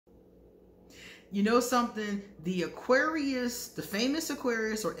You know something? The Aquarius, the famous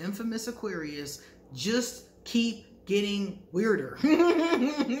Aquarius or infamous Aquarius, just keep getting weirder.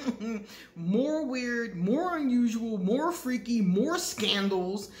 More weird, more unusual, more freaky, more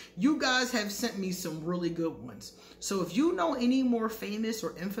scandals. You guys have sent me some really good ones. So if you know any more famous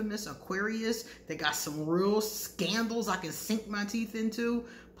or infamous Aquarius that got some real scandals I can sink my teeth into,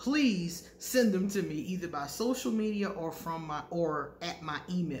 please send them to me either by social media or at my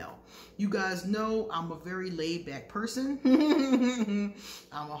email. You guys know I'm a very laid back person.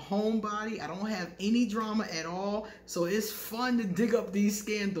 I'm a homebody. I don't have any drama at all. So it's fun to dig up these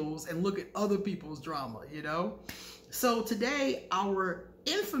scandals and look at other people's drama, you know? So today, our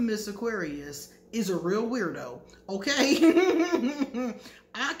infamous Aquarius is a real weirdo, okay?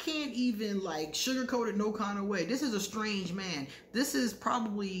 I can't even like sugarcoat it no kind of way. This is a strange man. This is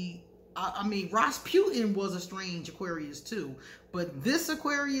probably, I mean, Rasputin was a strange Aquarius too. But this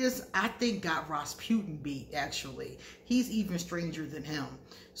Aquarius, I think, got Rasputin beat, actually. He's even stranger than him.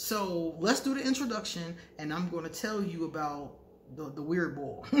 So let's do the introduction, and I'm going to tell you about the weird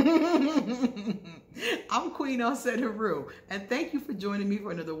bull. I'm Queen Alset Haru, and thank you for joining me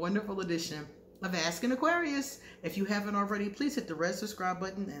for another wonderful edition of Ask an Aquarius. If you haven't already, please hit the red subscribe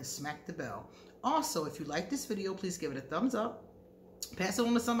button and smack the bell. Also, if you like this video, please give it a thumbs up. Pass it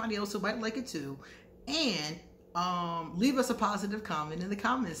on to somebody else who might like it too. And leave us a positive comment in the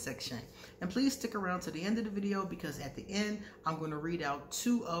comments section. And please stick around to the end of the video, because at the end, I'm going to read out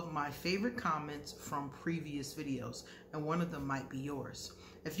 2 of my favorite comments from previous videos. And one of them might be yours.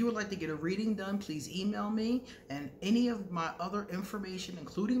 If you would like to get a reading done, please email me, and any of my other information,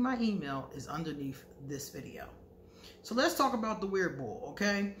 including my email, is underneath this video. So let's talk about the weird bull,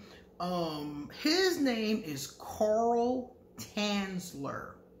 okay? His name is Carl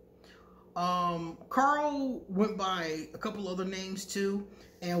Tanzler. Carl went by a couple other names too,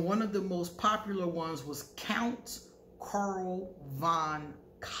 and one of the most popular ones was Count Carl von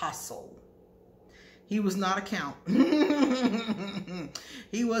Kassel. He was not a count.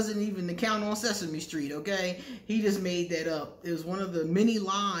 He wasn't even the count on Sesame Street, okay? He just made that up. It was one of the many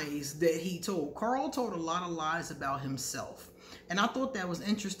lies that he told. Carl told a lot of lies about himself. And I thought that was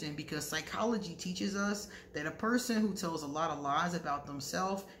interesting, because psychology teaches us that a person who tells a lot of lies about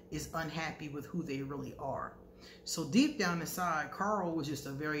themselves is unhappy with who they really are. So deep down inside, Carl was just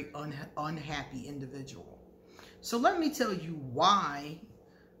a very unhappy individual. So let me tell you why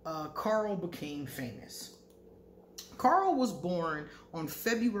Carl became famous. Carl was born on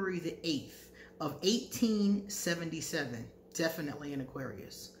February the 8th of 1877, definitely an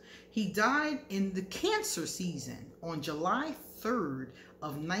Aquarius. He died in the Cancer season on July 3rd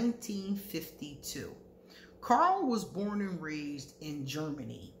of 1952. Carl was born and raised in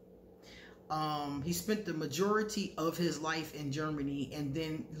Germany. He spent the majority of his life in Germany, and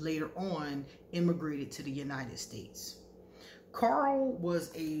then later on immigrated to the United States. Carl was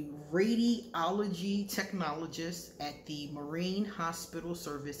a radiology technologist at the Marine Hospital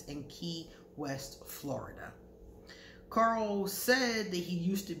Service in Key West, Florida. Carl said that he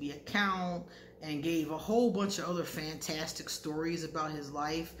used to be a count and gave a whole bunch of other fantastic stories about his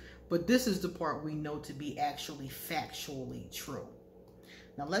life, but this is the part we know to be actually factually true.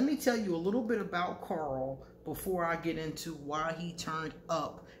 Now let me tell you a little bit about Carl before I get into why he turned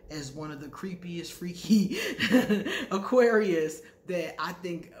up as one of the creepiest, freaky Aquarius that I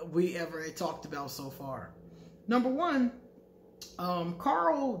think we ever talked about so far. Number one,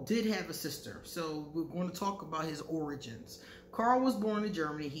 Carl did have a sister, so we're going to talk about his origins. Carl was born in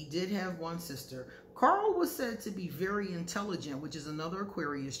Germany. He did have one sister. Carl was said to be very intelligent, which is another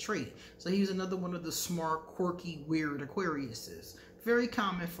Aquarius trait. So he was another one of the smart, quirky, weird Aquariuses. Very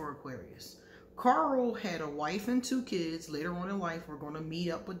common for Aquarius. Carl had a wife and 2 kids. Later on in life, we're going to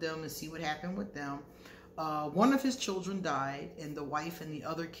meet up with them and see what happened with them. One of his children died, and the wife and the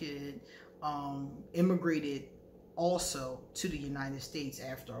other kid immigrated also to the United States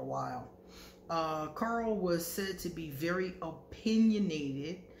after a while. Carl was said to be very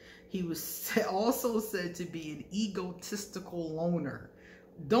opinionated. He was also said to be an egotistical loner.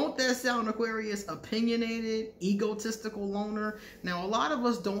 Don't that sound, Aquarius? Opinionated, egotistical loner. Now, a lot of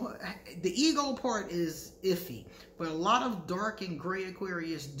us don't. The ego part is iffy, but a lot of dark and gray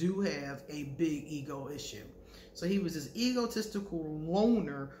Aquarius do have a big ego issue. So he was this egotistical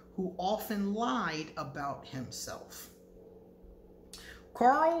loner who often lied about himself.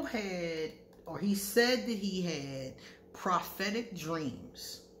 Carl had, or he said that he had, prophetic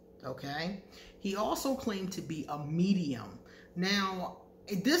dreams. Okay. He also claimed to be a medium. Now,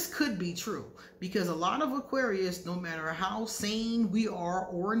 this could be true, because a lot of Aquarius, no matter how sane we are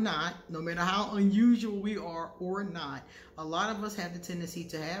or not, no matter how unusual we are or not, a lot of us have the tendency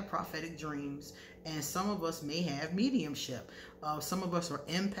to have prophetic dreams, and some of us may have mediumship. Some of us are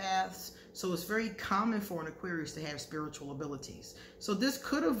empaths, so it's very common for an Aquarius to have spiritual abilities. So this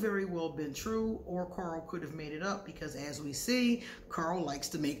could have very well been true, or Carl could have made it up, because as we see, Carl likes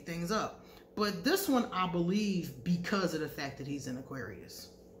to make things up. But this one, I believe, because of the fact that he's an Aquarius.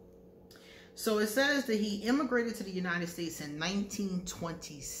 So it says that he immigrated to the United States in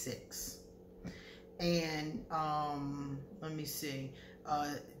 1926. And let me see.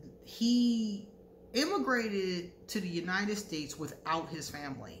 He immigrated to the United States without his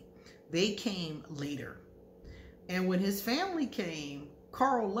family. They came later. And when his family came,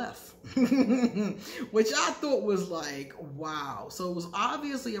 Carl left, which I thought was like, wow. So it was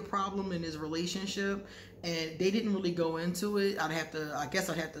obviously a problem in his relationship, and they didn't really go into it. I guess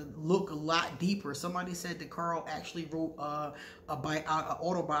I'd have to look a lot deeper. Somebody said that Carl actually wrote an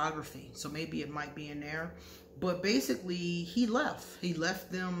autobiography, so maybe it might be in there. But basically, he left. He left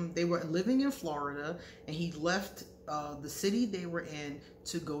them. They were living in Florida, and he left the city they were in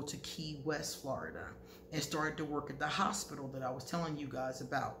to go to Key West, Florida, and started to work at the hospital that I was telling you guys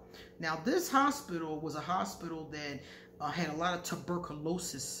about. Now, this hospital was a hospital that had a lot of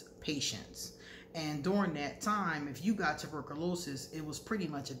tuberculosis patients. And during that time, if you got tuberculosis, it was pretty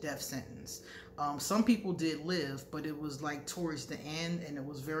much a death sentence. Some people did live, but it was like towards the end, and it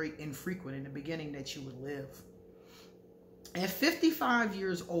was very infrequent in the beginning that you would live. At 55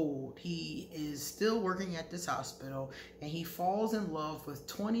 years old, he is still working at this hospital, and he falls in love with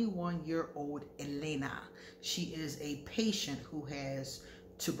 21-year-old Elena. She is a patient who has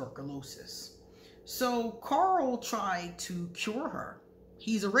tuberculosis. So Carl tried to cure her.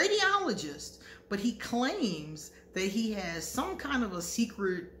 He's a radiologist, but he claims that he has some kind of a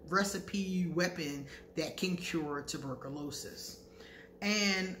secret recipe weapon that can cure tuberculosis.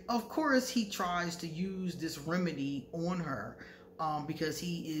 And of course, he tries to use this remedy on her because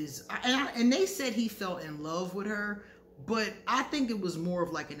he is, and they said he fell in love with her, but I think it was more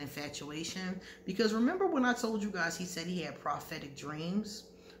of like an infatuation, because remember when I told you guys he said he had prophetic dreams?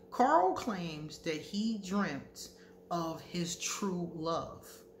 Carl claims that he dreamt of his true love,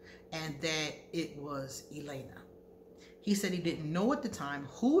 and that it was Elena. He said he didn't know at the time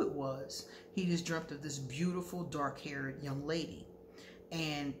who it was. He just dreamt of this beautiful dark-haired young lady.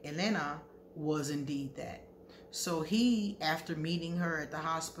 And Elena was indeed that. So he, after meeting her at the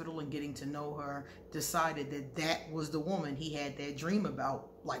hospital and getting to know her, decided that that was the woman he had that dream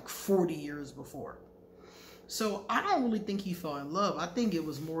about like 40 years before. So I don't really think he fell in love. I think it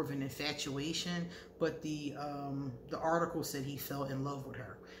was more of an infatuation, but the article said he fell in love with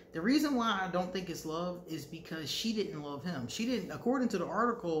her. The reason why I don't think it's love is because she didn't love him. She didn't, according to the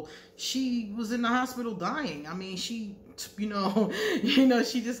article, she was in the hospital dying. I mean, she, she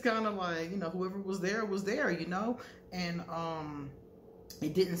just kind of like, whoever was there, and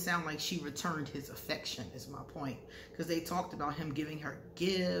it didn't sound like she returned his affection, is my point. Because they talked about him giving her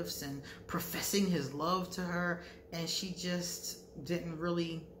gifts and professing his love to her, and she just didn't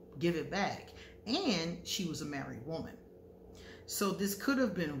really give it back. And she was a married woman. So this could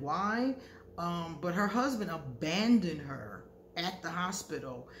have been why, but her husband abandoned her at the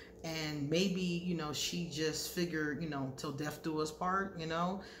hospital, and maybe, she just figured, till death do us part,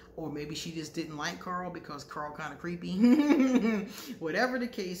 or maybe she just didn't like Carl because Carl kind of creepy. Whatever the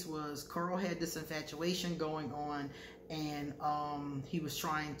case was, Carl had this infatuation going on, and he was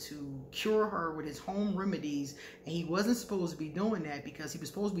trying to cure her with his home remedies, and he wasn't supposed to be doing that because he was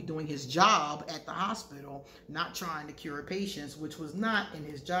supposed to be doing his job at the hospital, not trying to cure patients, which was not in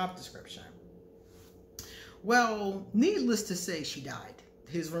his job description. Well, needless to say, she died.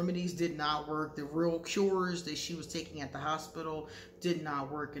 His remedies did not work. The real cures that she was taking at the hospital did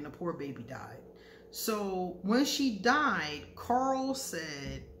not work, and the poor baby died. So when she died, Carl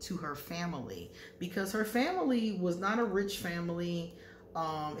said to her family, because her family was not a rich family,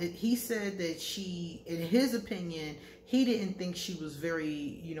 he said that she, in his opinion, he didn't think she was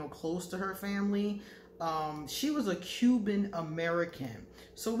very, close to her family. She was a Cuban American,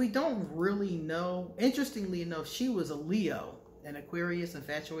 so we don't really know. Interestingly enough, she was a Leo, an Aquarius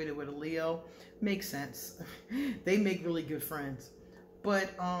infatuated with a Leo. Makes sense. They make really good friends.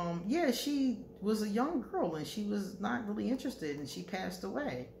 But yeah, she was a young girl and she was not really interested, and she passed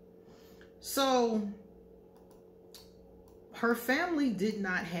away. So her family did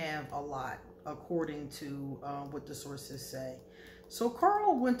not have a lot, according to what the sources say. So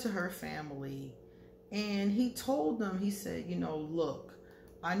Carl went to her family and he told them, he said, look,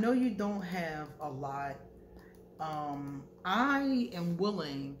 I know you don't have a lot. I am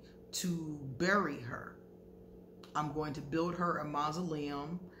willing to bury her. I'm going to build her a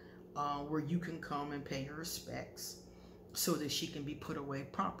mausoleum where you can come and pay your respects so that she can be put away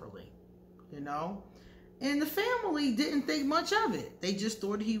properly, you know? And the family didn't think much of it. They just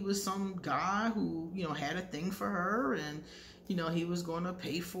thought he was some guy who, you know, had a thing for her and, you know, he was going to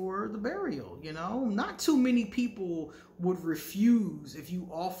pay for the burial, you know? Not too many people would refuse if you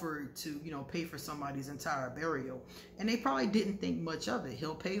offered to, you know, pay for somebody's entire burial. And they probably didn't think much of it.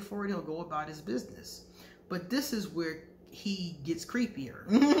 He'll pay for it. He'll go about his business. But this is where he gets creepier.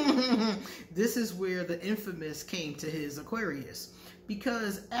 This is where the infamous came to his Aquarius.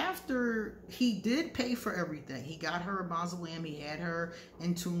 Because after he did pay for everything, he got her a mausoleum, he had her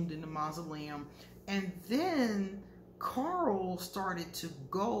entombed in the mausoleum, and then Carl started to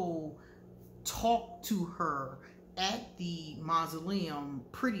go talk to her at the mausoleum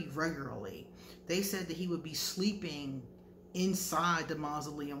pretty regularly. They said that he would be sleeping inside the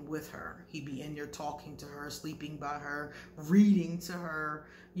mausoleum with her. He'd be in there talking to her, sleeping by her, reading to her,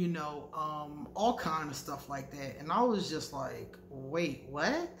 you know, all kind of stuff like that. And I was just like, wait,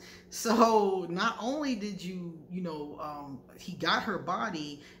 what? So not only did you know, he got her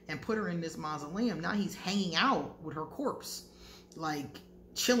body and put her in this mausoleum, now he's hanging out with her corpse, like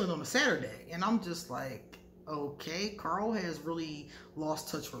chilling on a Saturday. And I'm just like, okay, Carl has really lost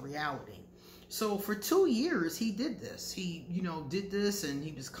touch with reality. So for 2 years, he did this. He, you know, did this, and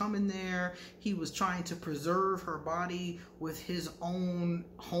he was coming there. He was trying to preserve her body with his own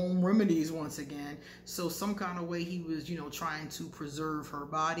home remedies once again. So some kind of way he was, you know, trying to preserve her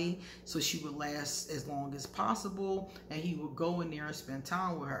body so she would last as long as possible, and he would go in there and spend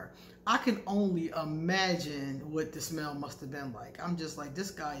time with her. I can only imagine what the smell must have been like. I'm just like,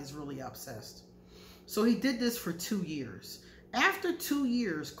 this guy is really obsessed. So he did this for 2 years. After 2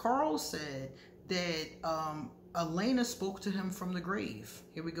 years, Carl said that Elena spoke to him from the grave.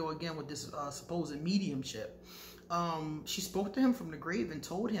 Here we go again with this supposed mediumship. She spoke to him from the grave and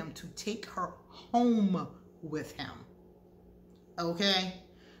told him to take her home with him. Okay?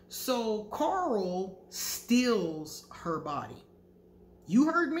 So Carl steals her body. You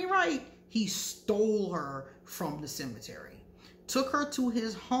heard me right. He stole her from the cemetery. Took her to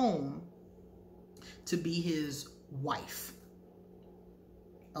his home to be his wife.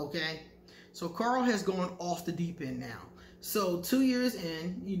 Okay, so Carl has gone off the deep end now. So 2 years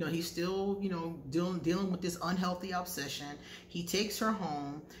in, you know, he's still, you know, dealing with this unhealthy obsession. He takes her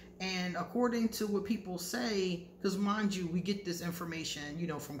home, and according to what people say, because mind you, we get this information, you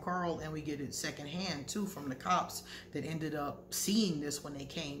know, from Carl, and we get it secondhand too from the cops that ended up seeing this when they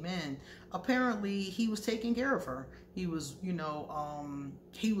came in. Apparently, he was taking care of her. He was, you know,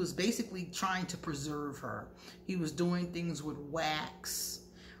 he was basically trying to preserve her. He was doing things with wax.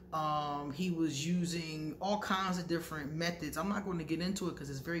 He was using all kinds of different methods. I'm not going to get into it because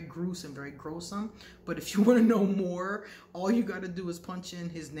it's very gruesome, very gruesome. But if you want to know more, all you got to do is punch in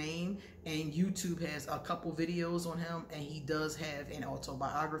his name, and YouTube has a couple videos on him, and he does have an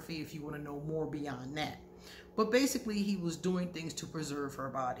autobiography if you want to know more beyond that. But basically, he was doing things to preserve her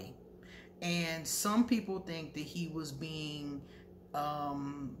body. And some people think that he was being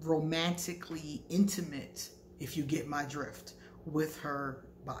romantically intimate, if you get my drift, with her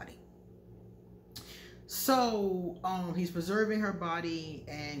body. So he's preserving her body,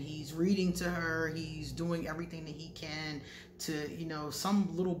 and he's reading to her. He's doing everything that he can to, you know,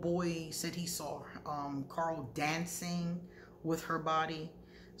 some little boy said he saw Carl dancing with her body.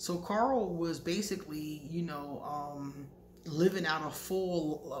 So Carl was basically, you know, living out a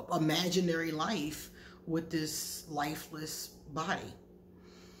full imaginary life with this lifeless body.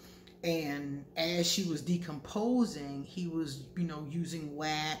 And as she was decomposing, he was, you know, using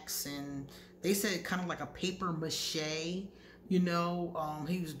wax, and they said kind of like a paper mache, you know.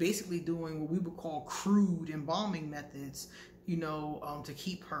 He was basically doing what we would call crude embalming methods, you know, to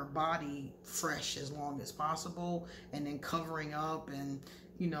keep her body fresh as long as possible, and then covering up and,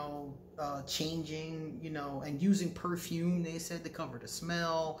 you know, changing, you know, and using perfume, they said, to cover the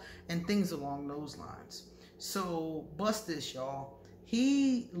smell and things along those lines. So bust this, y'all.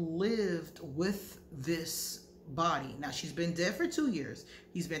 He lived with this body. Now, she's been dead for 2 years.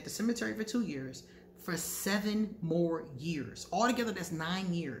 He's been at the cemetery for 2 years. For 7 more years. Altogether, that's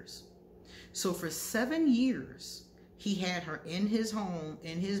 9 years. So for 7 years, he had her in his home,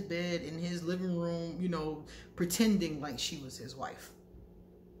 in his bed, in his living room, you know, pretending like she was his wife.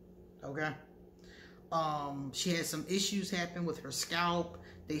 Okay? She had some issues happen with her scalp.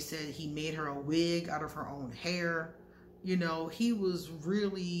 They said he made her a wig out of her own hair. You know, he was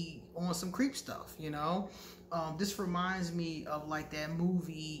really on some creep stuff, you know. This reminds me of like that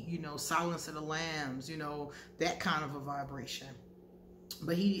movie, you know, Silence of the Lambs, you know, that kind of a vibration.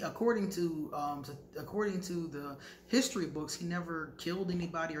 But he, according to the history books, he never killed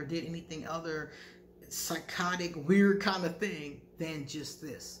anybody or did anything other psychotic, weird kind of thing than just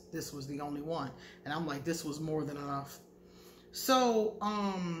this. This was the only one. And I'm like, this was more than enough. So,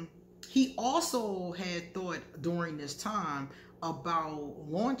 he also had thought during this time about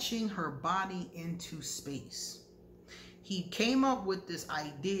launching her body into space. He came up with this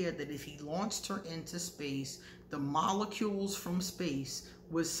idea that if he launched her into space, the molecules from space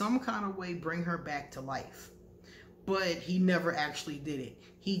would some kind of way bring her back to life. But he never actually did it.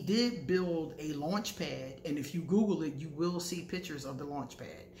 He did build a launch pad, and if you Google it, you will see pictures of the launch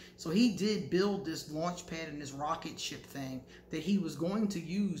pad. So he did build this launch pad and this rocket ship thing that he was going to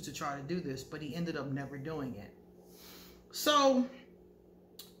use to try to do this, but he ended up never doing it. So,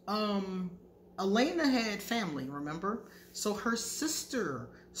 Elena had family, remember? So her sister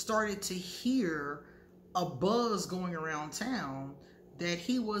started to hear a buzz going around town that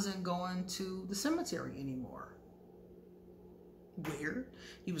he wasn't going to the cemetery anymore. Weird.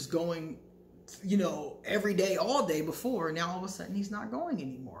 He was going, you know, every day, all day before. Now all of a sudden he's not going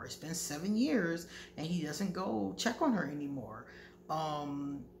anymore. It's been 7 years and he doesn't go check on her anymore.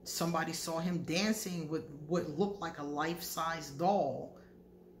 Somebody saw him dancing with what looked like a life-size doll.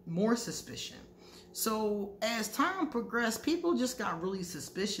 More suspicion. So as time progressed, people just got really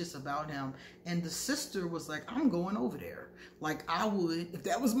suspicious about him. And the sister was like, I'm going over there. Like I would, if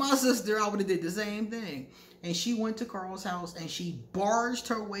that was my sister, I would have did the same thing. And she went to Carl's house and she barged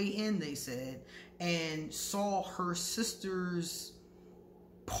her way in, they said, and saw her sister's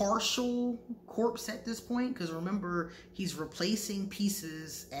partial corpse at this point. Because remember, he's replacing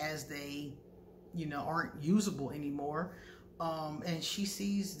pieces as they, you know, aren't usable anymore. And she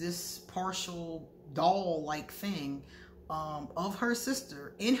sees this partial doll-like thing of her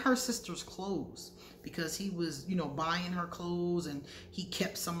sister in her sister's clothes, because he was, you know, buying her clothes and he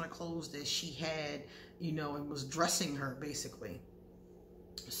kept some of the clothes that she had, you know, and was dressing her basically.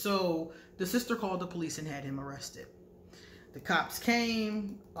 So the sister called the police and had him arrested. The cops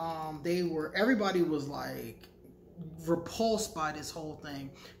came. Everybody was like repulsed by this whole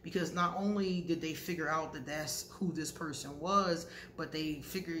thing, because not only did they figure out that that's who this person was, but they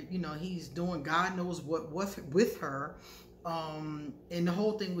figured, you know, he's doing God knows what with her, and the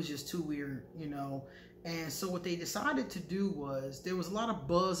whole thing was just too weird, you know. And so what they decided to do was, there was a lot of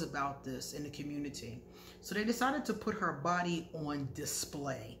buzz about this in the community, so they decided to put her body on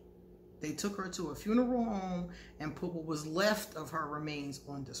display. They took her to a funeral home and put what was left of her remains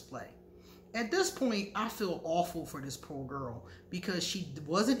on display. At this point, I feel awful for this poor girl, because she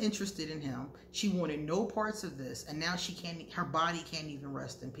wasn't interested in him. She wanted no parts of this. And now her body can't even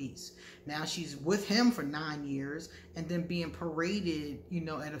rest in peace. Now she's with him for 9 years and then being paraded, you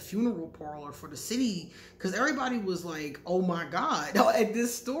know, at a funeral parlor for the city, because everybody was like, oh my God, at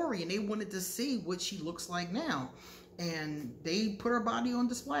this story. And they wanted to see what she looks like now. And they put her body on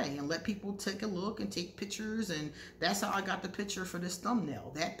display and let people take a look and take pictures. And that's how I got the picture for this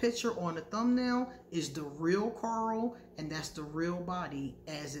thumbnail. That picture on the thumbnail is the real Carl, and that's the real body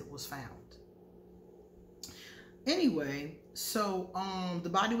as it was found. Anyway, so the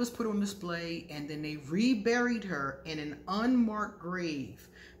body was put on display, and then they reburied her in an unmarked grave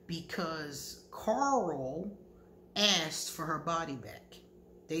because Carl asked for her body back.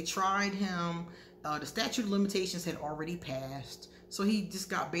 They tried him. The statute of limitations had already passed, so he just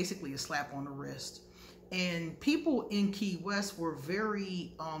got basically a slap on the wrist. And people in Key West were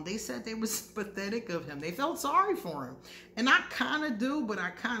very, they said they were sympathetic of him. They felt sorry for him. And I kind of do, but I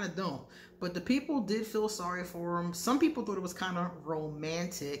kind of don't. But the people did feel sorry for him. Some people thought it was kind of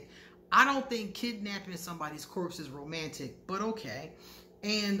romantic. I don't think kidnapping somebody's corpse is romantic, but okay.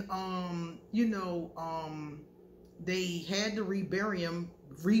 And, you know, they had to rebury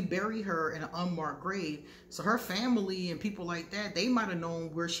her in an unmarked grave. So her family and people like that, they might have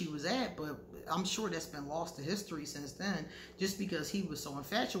known where she was at, but I'm sure that's been lost to history since then. Just because he was so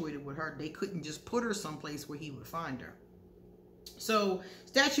infatuated with her, they couldn't just put her someplace where he would find her. So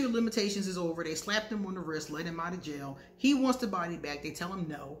statute of limitations is over. They slapped him on the wrist, let him out of jail. He wants the body back. They tell him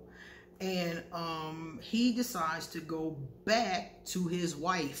no. And he decides to go back to his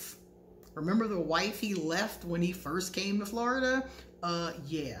wife. Remember the wife he left when he first came to Florida?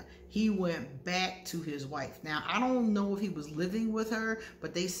 Yeah, he went back to his wife. Now, I don't know if he was living with her,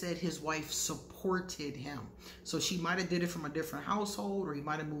 but they said his wife supported him. So she might have did it from a different household, or he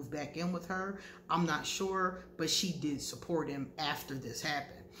might have moved back in with her. I'm not sure, but she did support him after this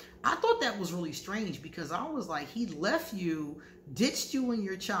happened. I thought that was really strange because I was like, he left you, ditched you and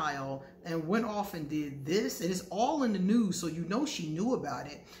your child, and went off and did this, and it's all in the news, so you know she knew about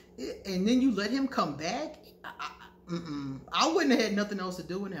it, and then you let him come back? I wouldn't have had nothing else to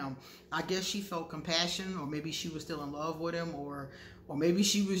do with him. I guess she felt compassion, or maybe she was still in love with him, or maybe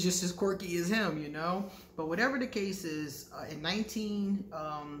she was just as quirky as him, you know? But whatever the case is,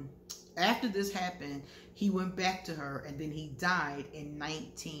 after this happened, he went back to her, and then he died in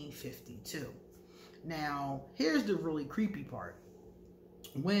 1952. Now, here's the really creepy part.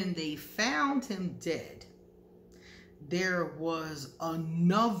 When they found him dead, there was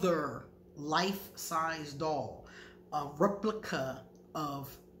another life-size doll, a replica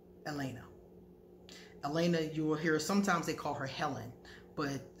of Elena. Elena, you will hear, sometimes they call her Helen,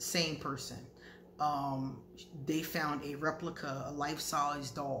 but same person. They found a replica, a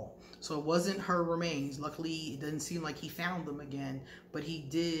life-size doll. So it wasn't her remains. Luckily, it doesn't seem like he found them again, but he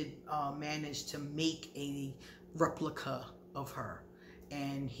did manage to make a replica of her.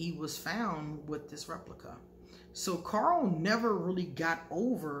 And he was found with this replica. So Carl never really got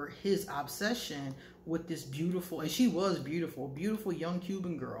over his obsession with this beautiful, and she was beautiful, beautiful young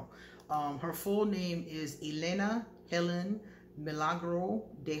Cuban girl. Her full name is Elena Helen Milagro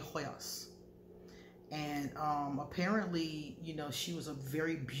de Hoyos. And apparently, you know, she was a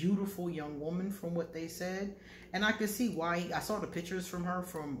very beautiful young woman from what they said. And I could see why. I saw the pictures from her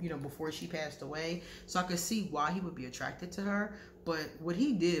from, you know, before she passed away. So I could see why he would be attracted to her. But what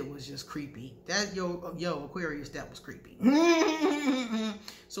he did was just creepy. That, yo, Aquarius, that was creepy.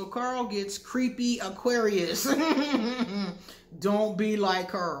 So Carl gets creepy Aquarius. Don't be like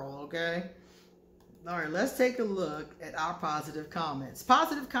Carl, okay? All right, let's take a look at our positive comments.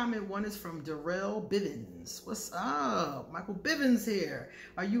 Positive comment 1 is from Darrell Bivens. What's up? Michael Bivens here.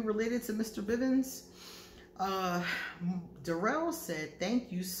 Are you related to Mr. Bivens? Darrell said,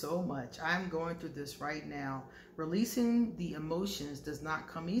 thank you so much. I'm going through this right now. Releasing the emotions does not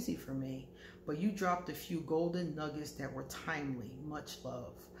come easy for me, but you dropped a few golden nuggets that were timely. Much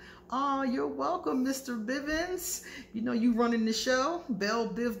love. Oh, you're welcome, Mr. Bivens. You know, you running the show, Belle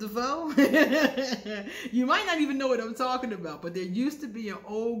Biv DeVoe. You might not even know what I'm talking about, but there used to be an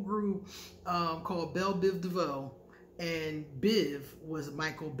old group called Belle Biv DeVoe, and Biv was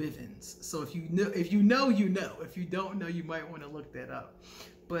Michael Bivens. So if you know, you know. If you don't know, you might want to look that up.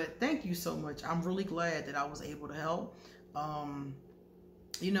 But thank you so much. I'm really glad that I was able to help.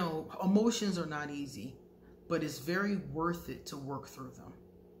 You know, emotions are not easy, but it's very worth it to work through them.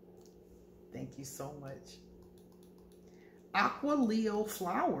 Thank you so much. Aqua Leo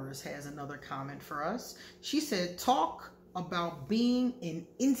Flowers has another comment for us. She said, talk about being in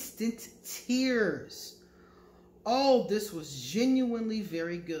instant tears. Oh, this was genuinely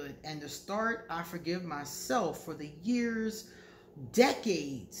very good. And to start, I forgive myself for the years,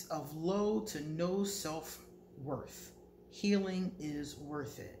 decades of low to no self-worth. Healing is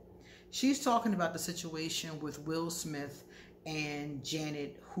worth it. She's talking about the situation with Will Smith and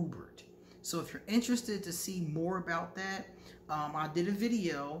Janet Hubert. So if you're interested to see more about that, I did a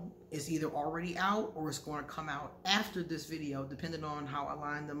video. It's either already out or it's going to come out after this video, depending on how I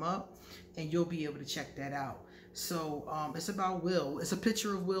line them up, and you'll be able to check that out. So it's about Will. It's a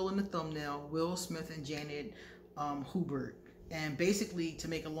picture of Will in the thumbnail, Will Smith and Janet Hubert. And basically, to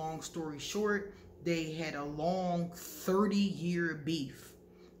make a long story short, they had a long 30-year beef,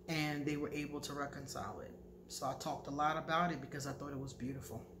 and they were able to reconcile it. So I talked a lot about it because I thought it was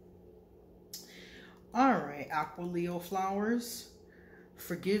beautiful. All right, Aqua Leo Flowers,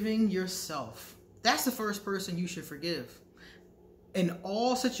 forgiving yourself. That's the first person you should forgive. In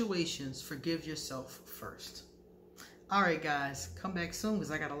all situations, forgive yourself first. All right, guys, come back soon because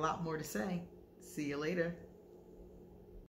I got a lot more to say. See you later.